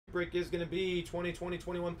break is going to be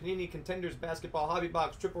 2020-21 Panini Contenders Basketball Hobby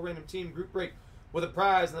Box Triple Random Team Group Break with a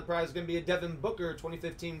prize, and the prize is going to be a Devin Booker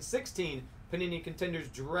 2015-16 Panini Contenders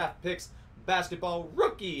Draft Picks Basketball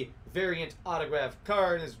Rookie Variant Autograph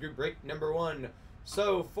Card. And this is group break number 1.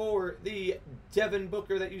 So for the Devin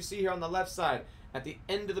Booker that you see here on the left side, at the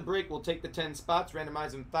end of the break, we'll take the 10 spots,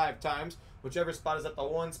 randomize them 5 times. Whichever spot is at the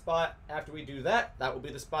 1 spot after we do that, that will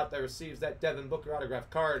be the spot that receives that Devin Booker autograph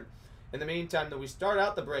card. In the meantime, though, we start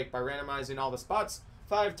out the break by randomizing all the spots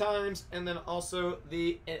 5 times, and then also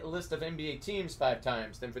the list of NBA teams 5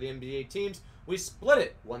 times. Then for the NBA teams, we split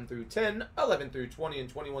it 1 through 10, 11 through 20, and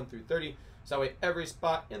 21 through 30. So that way every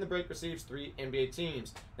spot in the break receives 3 NBA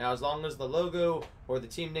teams. Now, as long as the logo or the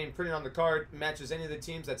team name printed on the card matches any of the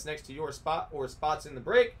teams that's next to your spot or spots in the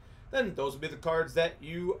break, then those will be the cards that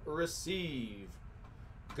you receive.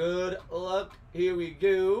 Good luck. Here we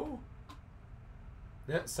go.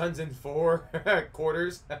 Sun's in 4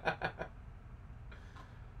 quarters.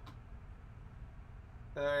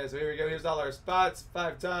 Alright, so here we go. Here's all our spots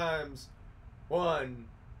 5 times. 1,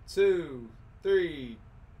 2, 3,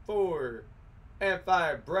 4, and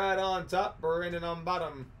 5. Brad on top, Brandon on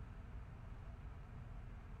bottom.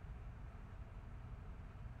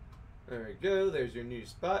 There we go. There's your new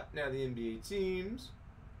spot. Now the NBA teams.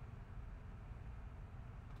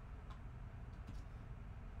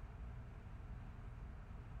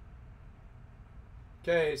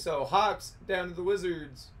 Okay, so Hawks down to the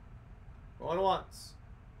Wizards. Going once,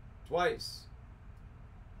 twice,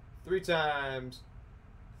 3 times,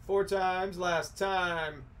 4 times, last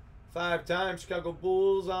time, 5 times. Chicago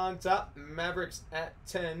Bulls on top, Mavericks at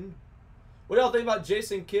 10. What do y'all think about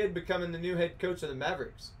Jason Kidd becoming the new head coach of the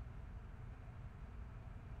Mavericks?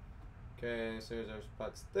 Okay, so there's our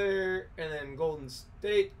spots there. And then Golden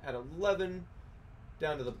State at 11,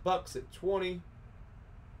 down to the Bucks at 20.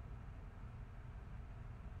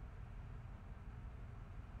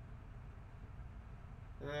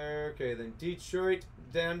 Okay, then Detroit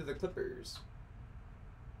down to the Clippers.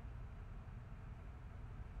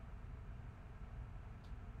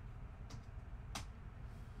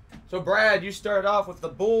 So Brad, you started off with the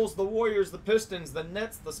Bulls, the Warriors, the Pistons, the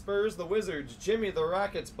Nets, the Spurs, the Wizards, Jimmy, the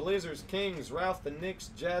Rockets, Blazers, Kings, Ralph, the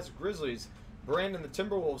Knicks, Jazz, Grizzlies, Brandon, the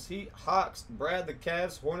Timberwolves, Heat, Hawks, Brad, the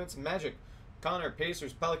Cavs, Hornets, Magic, Connor,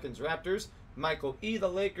 Pacers, Pelicans, Raptors, Michael E, the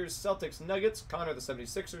Lakers, Celtics, Nuggets, Connor, the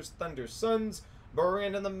 76ers, Thunder, Suns,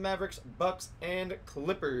 Brandon, the Mavericks, Bucks, and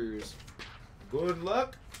Clippers. Good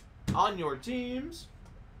luck on your teams.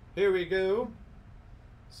 Here we go.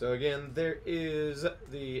 So again, there is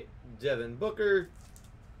the Devin Booker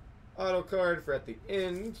auto card for at the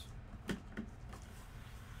end.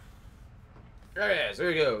 Alright, so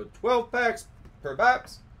here we go. 12 packs per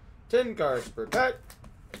box, 10 cards per pack.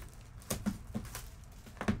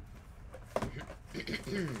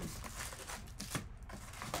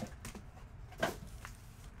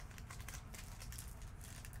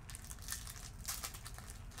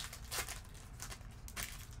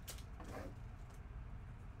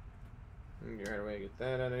 Right away, get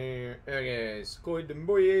that out of here. Okay, Skoy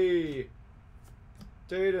Demboye,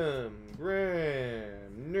 Tatum,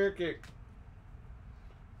 Graham, Nurkic,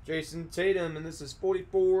 Jason Tatum, and this is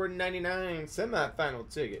 $44.99 semifinal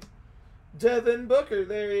ticket. Devin Booker,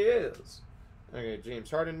 there he is. Okay,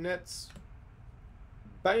 James Harden, Nets.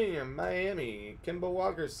 Bam, Miami. Kemba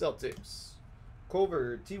Walker, Celtics.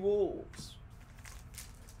 Culver, T-Wolves.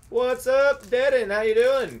 What's up, Devin? How you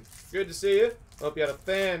doing? Good to see you. Hope you had a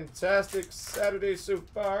fantastic Saturday so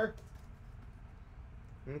far.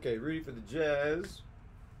 Okay, Rudy for the Jazz.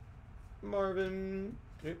 Marvin.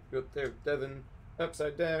 Yep, go up there with Devin.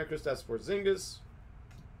 Upside down, Kristaps Porzingis.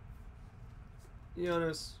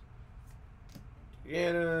 Giannis.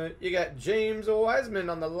 And you got James Wiseman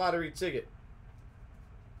on the lottery ticket.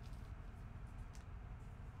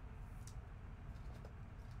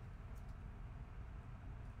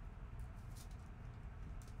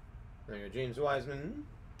 There you go, James Wiseman.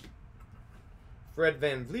 Fred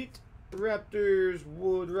VanVleet, Raptors,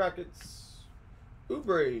 Wood, Rockets,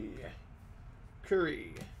 Oubre,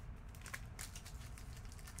 Curry.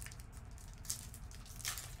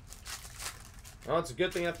 Well, it's a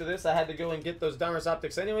good thing after this I had to go and get those Donruss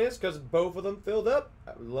Optics anyways, because both of them filled up.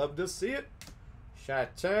 I would love to see it.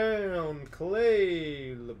 Chi-Town,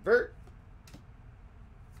 Clay, LeVert.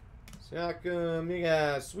 Siakam, you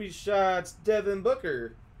got Sweet Shots, Devin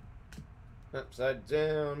Booker. Upside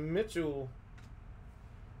down, Mitchell,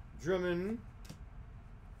 Drummond,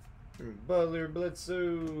 Butler,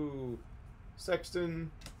 Bledsoe,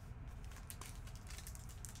 Sexton,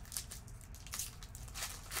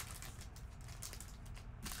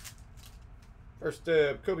 first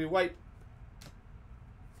up, Kobe White,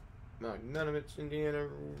 Bogdanovich, Indiana.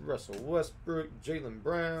 Russell Westbrook, Jaylen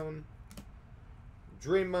Brown,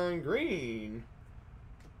 Draymond Green.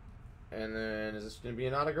 And then, is this going to be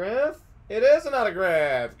an autograph? It is an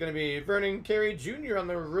autograph. It's going to be Vernon Carey Jr. on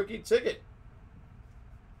the rookie ticket.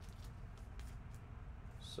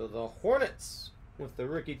 So the Hornets with the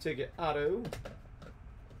rookie ticket auto.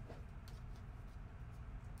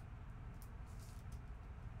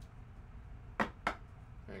 There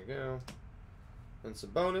you go. And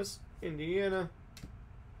Sabonis, Indiana.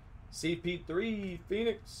 CP3,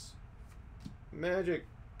 Phoenix. Magic,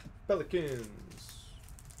 Pelicans.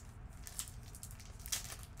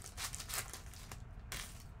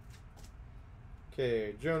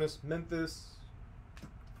 Okay, Jonas, Memphis.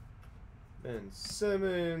 Ben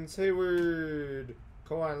Simmons, Hayward,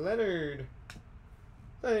 Kawhi Leonard.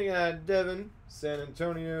 Then you got Devin, San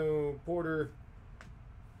Antonio, Porter,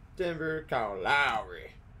 Denver, Kyle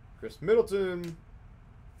Lowry, Chris Middleton,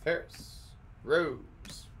 Harris, Rose.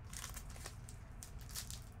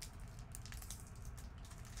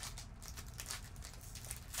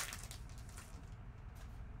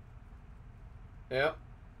 Yep.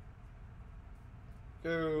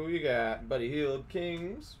 So you got Buddy Hield,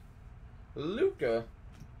 Kings, Luka.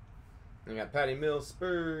 You got Patty Mills,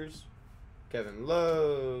 Spurs, Kevin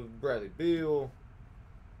Love, Bradley Beal.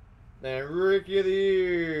 Then Rookie of the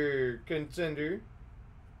Year contender,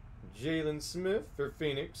 Jalen Smith for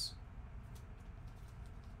Phoenix.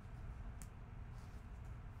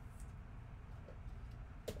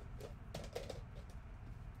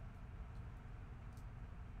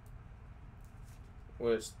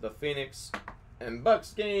 Which the Phoenix and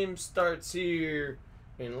Bucks game starts here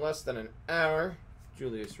in less than an hour.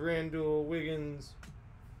 Julius Randle, Wiggins,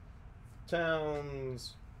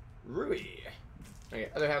 Towns, Rui. Okay,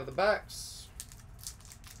 other half of the backs.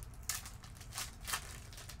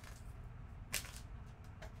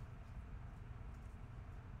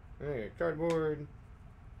 Okay, cardboard.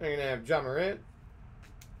 They're gonna have John Morant,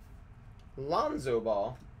 Lonzo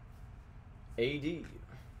Ball, AD,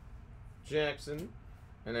 Jackson.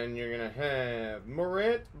 And then you're going to have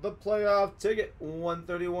Morant, the playoff ticket,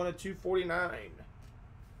 131 of 249.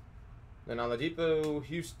 Then Oladipo,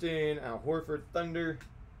 Houston, Al Horford, Thunder,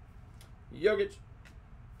 Jokic,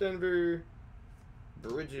 Denver,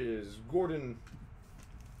 Bridges, Gordon.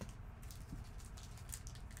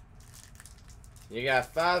 You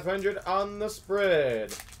got 500 on the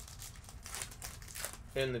spread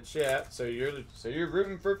in the chat. So you're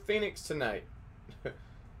rooting for Phoenix tonight.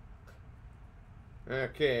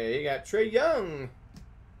 Okay, you got Trae Young,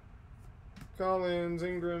 Collins,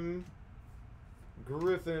 Ingram,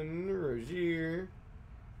 Griffin, Rozier.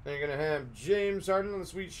 Then you're going to have James Harden on the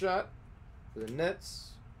sweet shot for the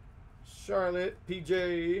Nets, Charlotte,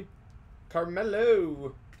 PJ,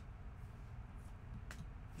 Carmelo,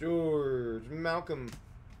 George, Malcolm.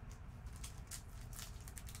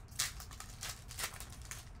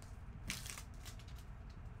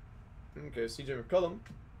 Okay, CJ McCollum.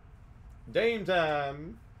 Dame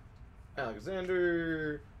time.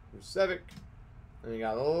 Alexander Vucevic. And you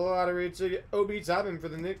got a lottery ticket. Obi Toppin for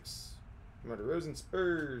the Knicks. DeMar DeRozan,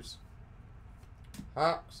 Spurs.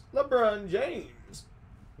 Hawks. LeBron James.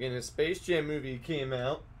 Again, his Space Jam movie came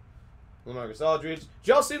out. LaMarcus Aldridge. Did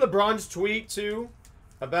y'all see LeBron's tweet too?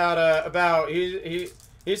 About he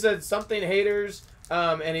said something haters.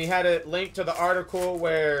 And he had a link to the article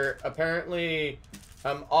where apparently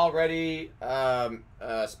already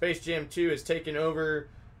Space Jam 2 has taken over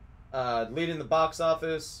leading the box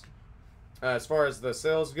office as far as the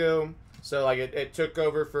sales go. So like it took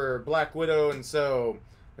over for Black Widow, and so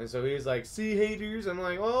he's like, see, haters. I'm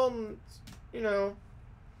like, well, you know,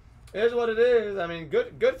 it is what it is. I mean,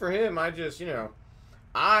 good for him. I just, you know,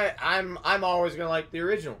 I'm always gonna like the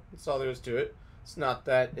original. That's all there is to it. It's not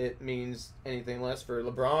that it means anything less for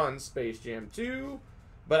LeBron's Space Jam 2.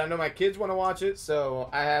 But I know my kids want to watch it, so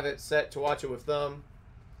I have it set to watch it with them.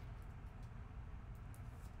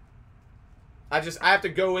 I have to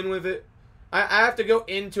go in with it. I have to go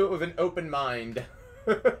into it with an open mind.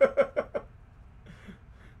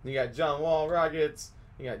 You got John Wall, Rockets.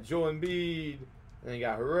 You got Joel Embiid. And you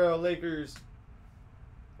got Harrell, Lakers.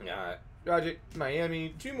 You got Roger,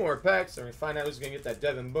 Miami. 2 more packs, and we find out who's going to get that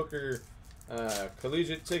Devin Booker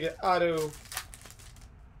collegiate ticket auto.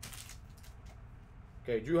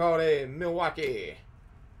 Okay, Drew Holiday, Milwaukee.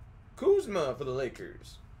 Kuzma for the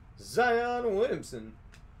Lakers. Zion Williamson.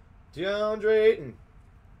 DeAndre Ayton.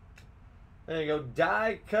 There you go.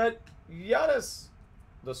 Die cut Giannis.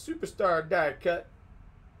 The superstar die cut.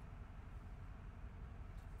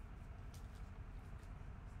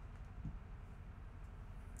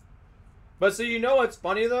 But so you know what's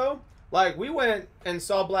funny though? Like, we went and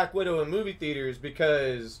saw Black Widow in movie theaters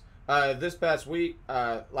because this past week,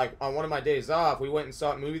 like on one of my days off, we went and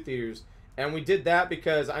saw it in movie theaters. And we did that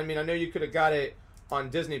because, I mean, I know you could have got it on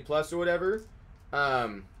Disney Plus or whatever.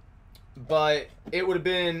 But it would have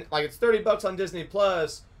been, like, it's $30 on Disney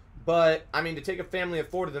Plus. But, I mean, to take a family of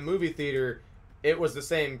 4 to the movie theater, it was the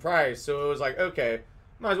same price. So it was like, okay,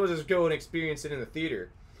 might as well just go and experience it in the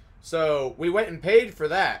theater. So we went and paid for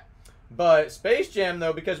that. But Space Jam,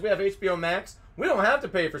 though, because we have HBO Max, we don't have to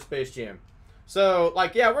pay for Space Jam. So,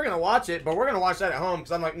 like, yeah, we're going to watch it, but we're going to watch that at home.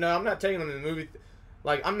 Because I'm like, no, I'm not taking them to the movie.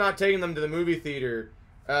 Like, I'm not taking them to the movie theater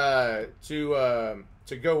to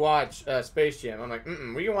go watch Space Jam. I'm like,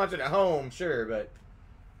 we can watch it at home, sure, but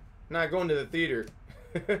not going to the theater.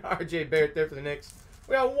 RJ Barrett there for the Knicks.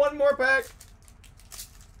 We got one more pack.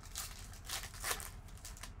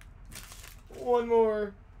 One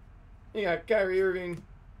more. You got Kyrie Irving.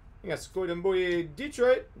 You got Scoiden Boye,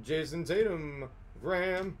 Detroit. Jason Tatum.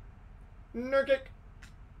 Graham. Nurkic.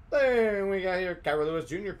 Then we got here Kyra Lewis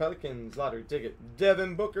Jr. Pelicans. Lottery ticket.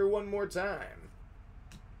 Devin Booker one more time.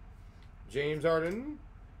 James Harden.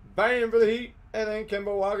 Bam for the Heat. And then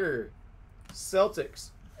Kemba Walker. Celtics.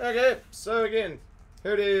 Okay, so again,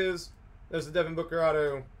 here it is. There's the Devin Booker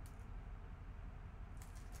auto.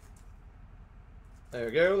 There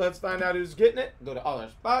we go. Let's find out who's getting it. Go to all our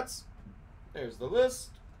spots. There's the list.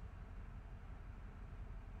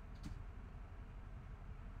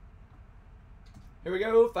 Here we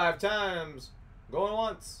go. 5 times. Going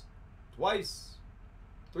once. Twice.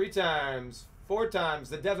 3 times. 4 times.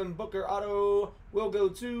 The Devin Booker auto will go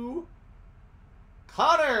to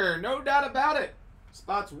Connor. No doubt about it.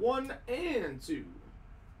 Spots 1 and 2.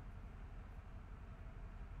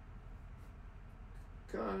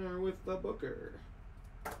 Connor with the Booker.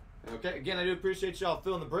 Okay, again, I do appreciate y'all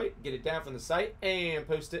filling the break. Get it down from the site and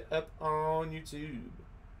post it up on YouTube.